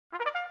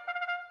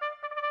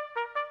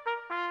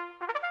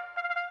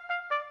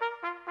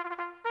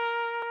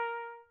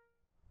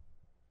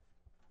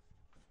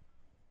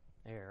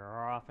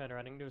and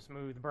running to a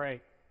smooth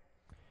break.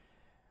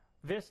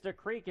 Vista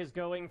Creek is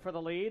going for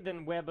the lead,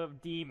 then Web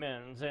of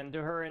Demons, and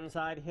to her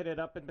inside, hit it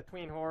up in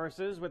between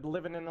horses with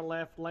Living in the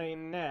left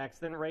lane next,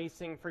 then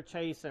Racing for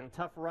Chasin'.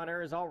 Tough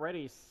Runner is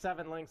already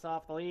 7 lengths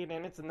off the lead,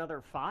 and it's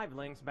another 5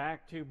 lengths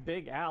back to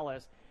Big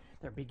Alice.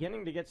 They're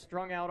beginning to get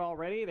strung out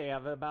already. They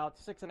have about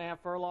 6.5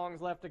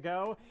 furlongs left to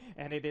go,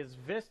 and it is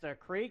Vista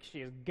Creek. She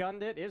has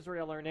gunned it.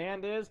 Ariel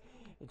Hernandez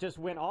just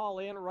went all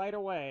in right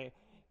away.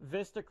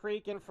 Vista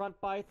Creek in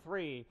front by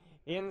 3.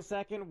 In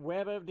second,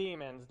 Web of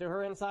Demons. To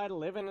her inside,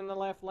 Living in the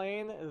left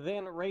lane.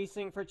 Then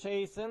Racing for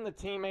Chasin', the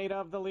teammate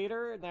of the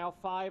leader. Now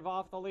 5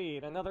 off the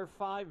lead. Another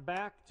 5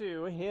 back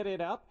to Hit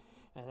It Up.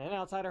 And then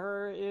outside of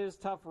her is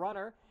Tough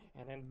Runner.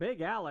 And then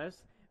Big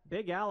Alice.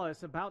 Big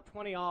Alice about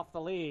 20 off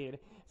the lead.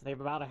 So they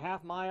have about a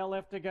half mile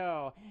left to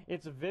go.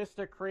 It's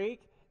Vista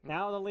Creek.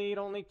 Now the lead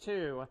only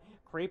 2.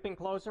 Creeping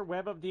closer,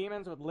 Web of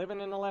Demons with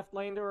Living in the left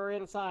lane to her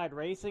inside.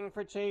 Racing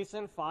for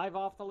Chasin', 5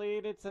 off the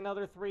lead. It's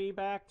another 3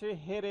 back to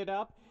Hit It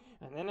Up.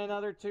 And then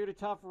another 2 to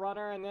Tough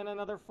Runner, and then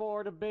another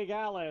 4 to Big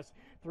Alice.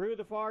 Through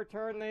the far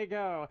turn they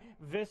go.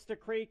 Vista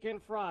Creek in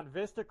front.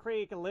 Vista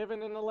Creek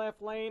Living in the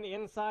left lane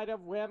inside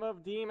of Web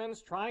of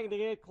Demons, trying to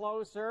get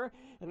closer.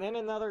 And then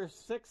another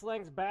 6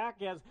 lengths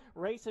back as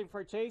Racing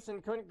for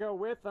Chasin' couldn't go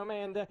with them,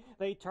 and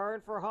they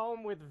turn for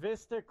home with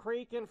Vista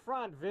Creek in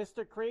front.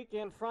 Vista Creek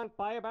in front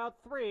by about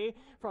 3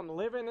 from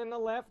Living in the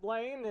left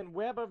lane, then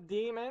Web of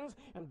Demons,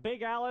 and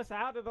Big Alice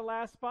out of the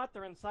last spot.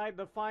 They're inside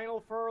the final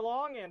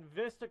furlong, and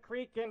Vista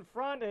Creek in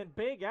front, and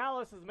Big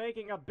Alice is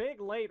making a big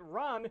late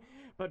run,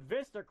 but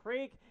Vista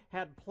Creek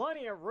had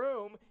plenty of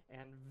room,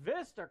 and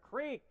Vista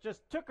Creek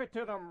just took it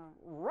to them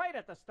right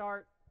at the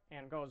start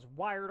and goes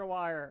wire to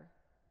wire.